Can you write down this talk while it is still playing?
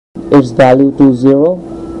its value to 0.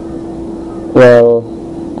 Well,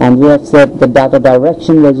 and we have set the data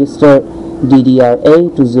direction register DDRA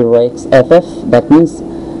to 0xFF. That means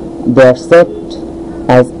they are set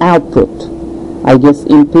as output. I guess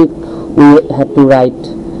in PIC we have to write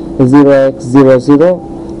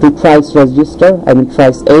 0x00 to thrice register,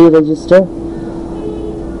 thrice A register,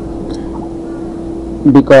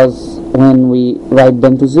 because when we write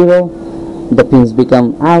them to 0, the pins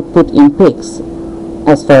become output in PICs,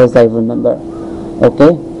 as far as I remember.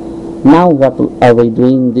 Okay, now what are we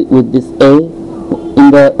doing with this A? In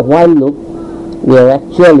the while loop, we are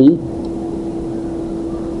actually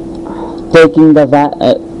taking the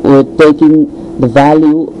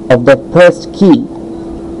value of the pressed key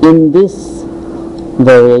in this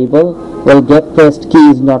variable. Well, get pressed key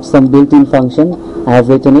is not some built-in function. I have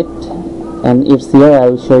written it and it's here. I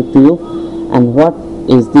will show it to you. And what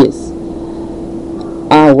is this?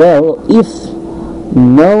 Well, if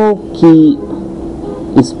no key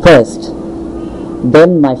is pressed,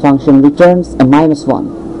 then my function returns a -1,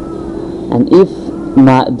 and if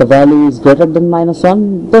the value is greater than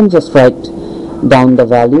 -1, then just write down the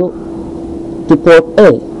value to port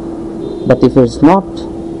A. But if it's not,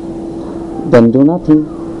 then do nothing.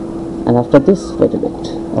 And after this, wait a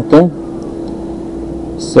bit. Okay,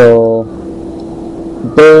 so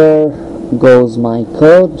there goes my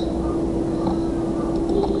code.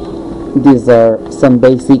 These are some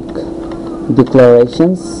basic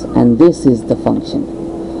declarations, and this is the function.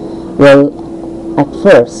 Well, at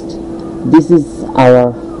first, this is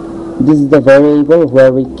the variable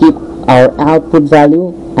where we keep our output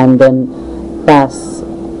value and then pass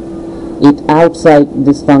it outside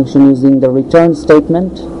this function using the return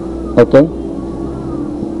statement. Okay,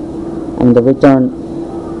 and the return.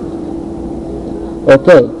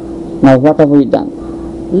 Okay, now what have we done?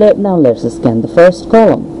 Now let's scan the first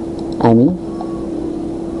column.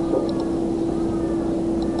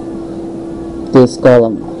 This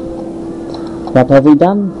column. What have we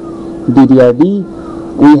done? DDRB,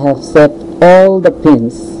 we have set all the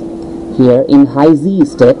pins here in high Z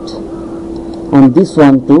state and this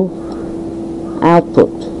one to output.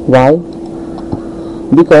 Why?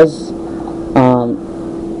 Because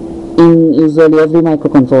in usually every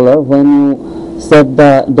microcontroller, when you set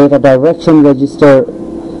the data direction register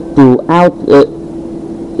to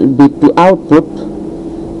bit to output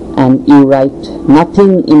and you write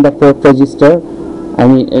nothing in the port register,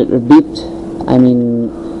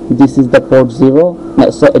 this is the port 0,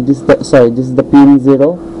 this is the pin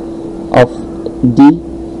 0 of D,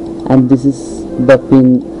 and this is the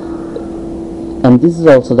pin, and this is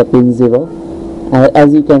also the pin 0.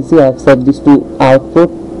 As you can see, I have set this to output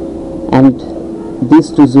and this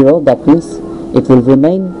to 0. That means it will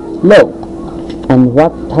remain low. And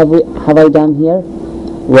what have I done here?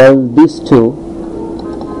 Well, these two,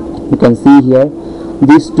 you can see here,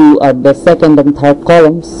 these two are the second and third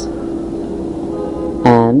columns,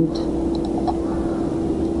 and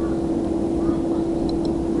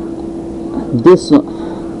this one,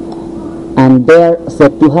 and they are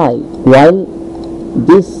set to high, while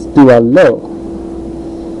these two are low.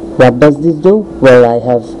 What does this do? Well, I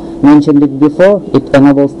have mentioned it before. It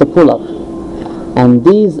enables the pull-up, and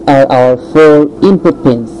these are our 4 input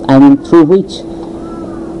pins, through which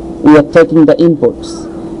we are taking the inputs,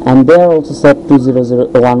 and they are also set to 0, 0,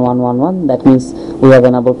 1, 1, 1, 1. That means we have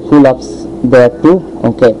enabled pull-ups there too.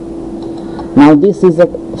 Okay, now this is a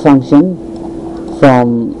function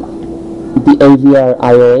from the AVR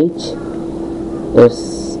IOH. It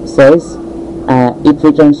says it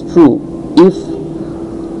returns true if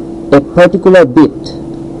a particular bit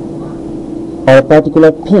or a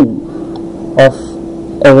particular pin of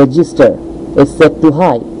a register is set to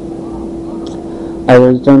high. I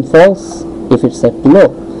will return false if it's set to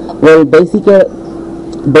low. Well,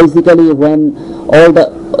 basically when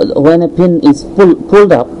a pin is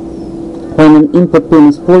pulled up, when an input pin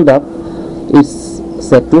is pulled up, it's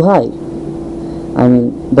set to high.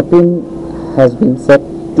 The pin has been set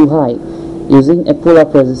to high using a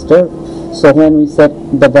pull-up resistor. So when we set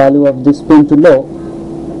the value of this pin to low,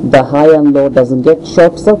 the high and low doesn't get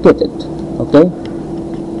short-circuited. Okay.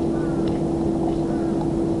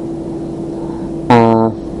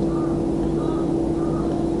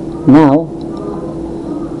 Now,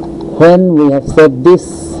 when we have set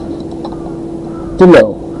this to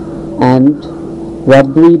low, and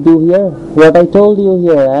what do we do here? What I told you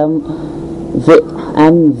here,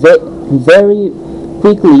 I'm very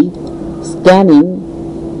quickly scanning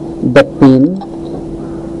the pin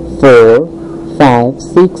 4, 5,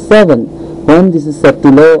 6, 7. When this is set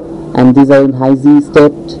to low and these are in high Z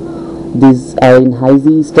state, these are in high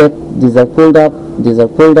Z state, these are pulled up,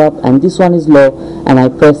 and this one is low, and I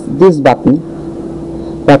press this button.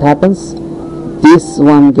 What happens? This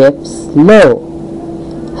one gets low.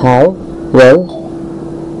 How? Well,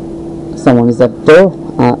 someone is at the door.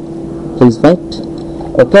 Please wait.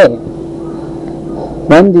 Okay.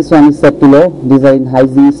 When this one is set to low, these are in high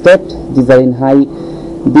Z state, these are in high,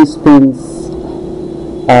 these pins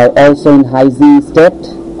are also in high Z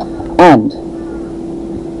state, and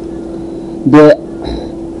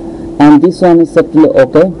this one is set to low.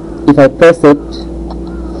 Okay, if I press it,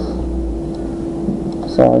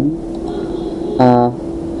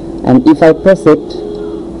 and if I press it,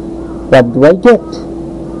 what do I get?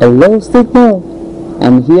 A low signal.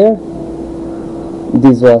 And here,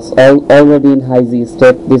 this was already in high Z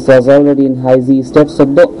state, this was already in high Z state, so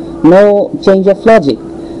no change of logic.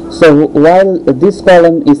 So while this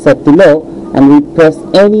column is set to low, and we press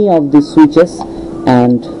any of these switches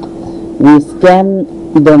and we scan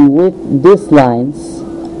them with these lines,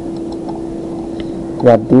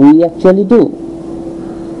 what do we actually do?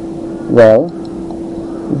 Well,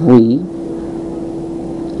 we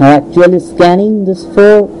are actually scanning these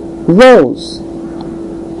 4 rows,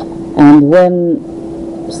 and when,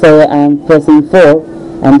 say, I am pressing 4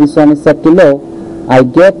 and this one is set to low, I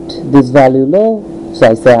get this value low, so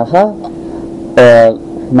I say aha,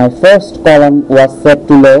 my first column was set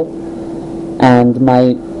to low, and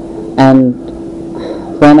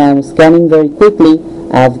when I am scanning very quickly,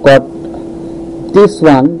 I have got this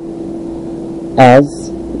one as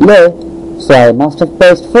low, so I must have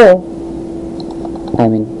pressed 4. I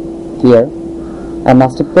mean here I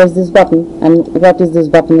must have pressed this button, and what is this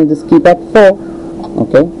button in this keypad? 4.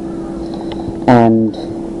 Okay, and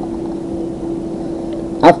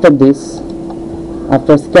after this,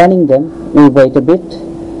 after scanning them, we wait a bit.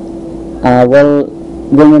 Well,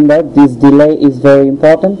 remember, this delay is very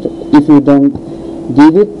important. If you don't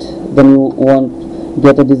give it, then you won't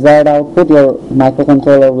get a desired output, your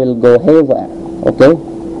microcontroller will go haywire. Okay,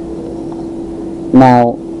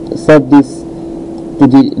 now set this to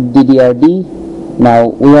DDRD. Now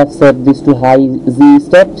we have set this to high Z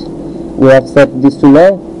state, we have set this to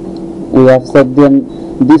low, we have set them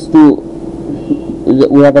this to,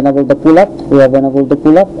 we have enabled the pull up,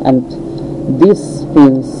 and these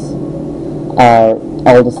pins are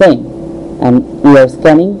all the same, and we are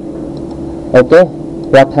scanning. Okay,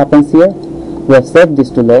 what happens here? We have set this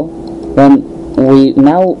to low. When we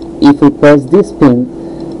now, if we press this pin,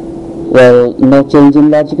 well, no change in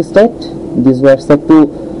logic state. These were set to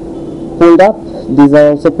pulled up, these are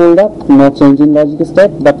also pulled up, no change in logic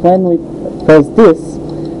state. But when we press this,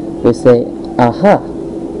 we say aha,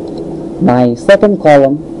 my second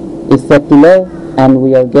column is set to low, and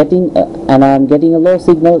we are getting and I am getting a low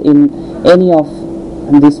signal in any of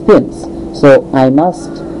these pins, so I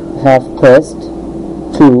must have pressed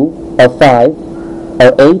 2 or 5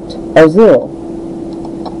 or 8 or 0,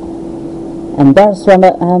 and that's what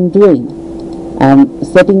I am doing. I am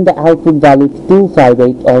setting the output value to 2, 5,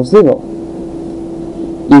 8 or 0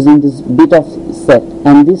 using this bit of set,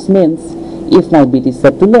 and this means if my bit is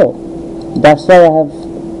set to low, that's why I have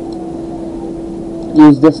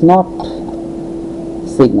used this not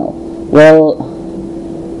signal. Well,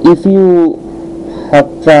 if you have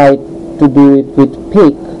tried to do it with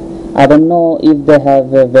peak, I don't know if they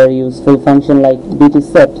have a very useful function like bit is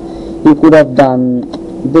set. You could have done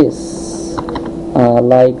this,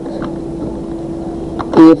 like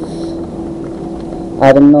if,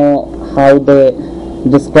 I don't know how they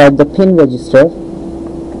describe the pin register,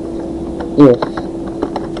 if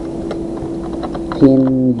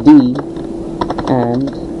pin D and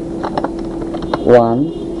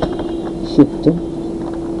 1 shifted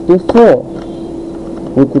to 4,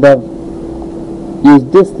 we could have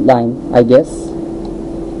used this line, I guess.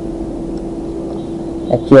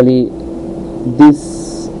 Actually,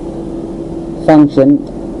 this function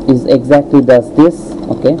is exactly does this.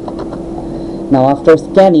 Okay, now after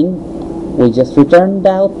scanning, we just return the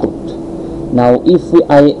output. Now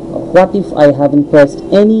what if I haven't pressed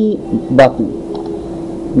any button?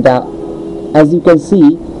 As you can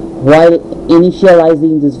see, while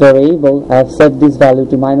initializing this variable, I have set this value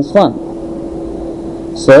to -1.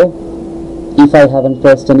 So if I haven't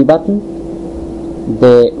pressed any button,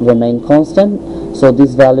 they remain constant, so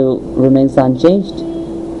this value remains unchanged,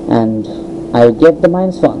 and I get the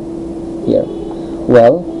 -1 here.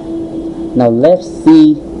 Well, now let's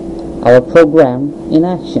see our program in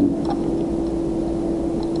action.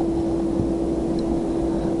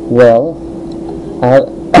 Well,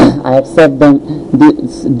 I have set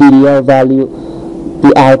this DDR value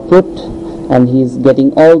to output, and he's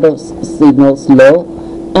getting all the signals low,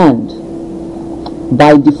 and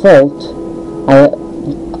by default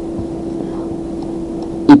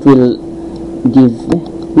it will give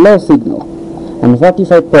low signal. And what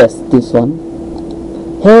if I press this one?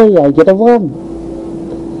 Hey, I get a 1.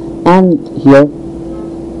 And here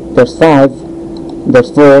there's 5,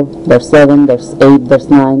 there's 4, there's 7, there's 8, there's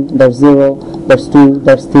 9, there's 0, there's 2,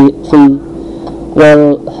 there's 3.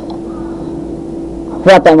 Well,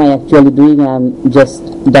 what am I actually doing? I'm just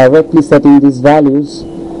directly setting these values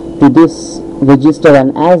to this register,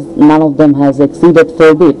 and as none of them has exceeded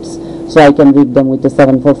 4 bits, so I can read them with a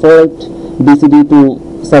 7448 BCD to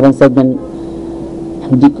 7 segment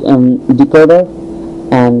decoder,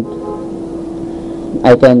 and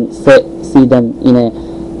I can see them in a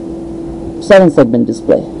 7 segment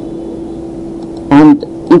display. And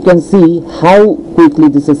you can see how quickly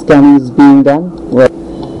this scanning is being done. Well,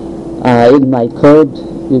 in my code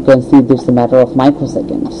you can see this is a matter of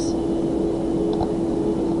microseconds.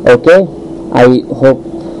 Okay, I hope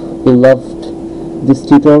you loved this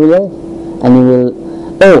tutorial, and you will.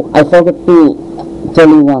 Oh, I forgot to tell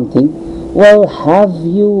you one thing. Well, have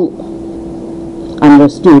you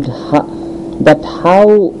understood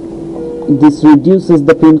how this reduces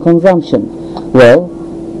the pin consumption? Well,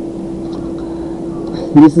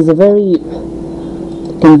 this is a very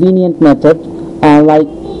convenient method, like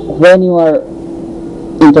when you are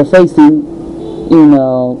interfacing,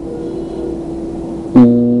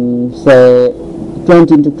 say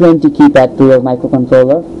 20 into 20 keypad to your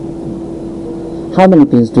microcontroller. How many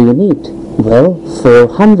pins do you need? Well,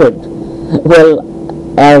 400. Well,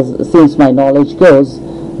 since my knowledge goes,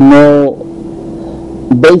 no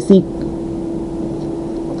basic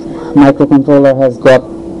microcontroller has got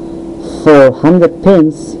 400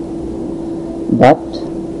 pins, but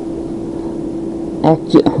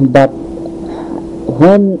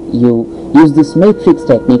when you use this matrix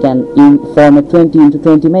technique and you form a 20 into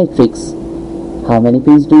 20 matrix, how many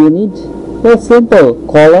pins do you need? Well, simple,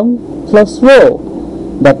 column plus row.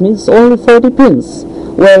 That means only 40 pins.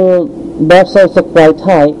 Well, that's also quite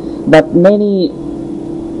high, but many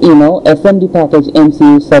FMD package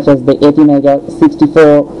MCUs such as the 80 mega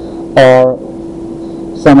 64 or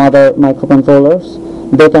some other microcontrollers,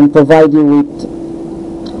 they can provide you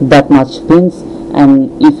with that much pins,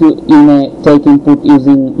 and if you may take input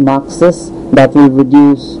using muxes, that will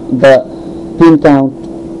reduce the pin count.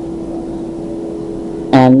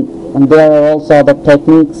 And there are also other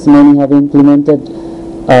techniques many have implemented,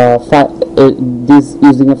 this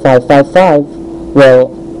using a 555.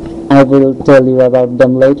 Well, I will tell you about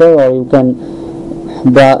them later, or you can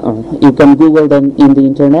Google them in the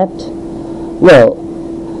internet. Well,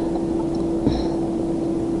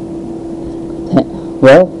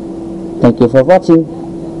 thank you for watching.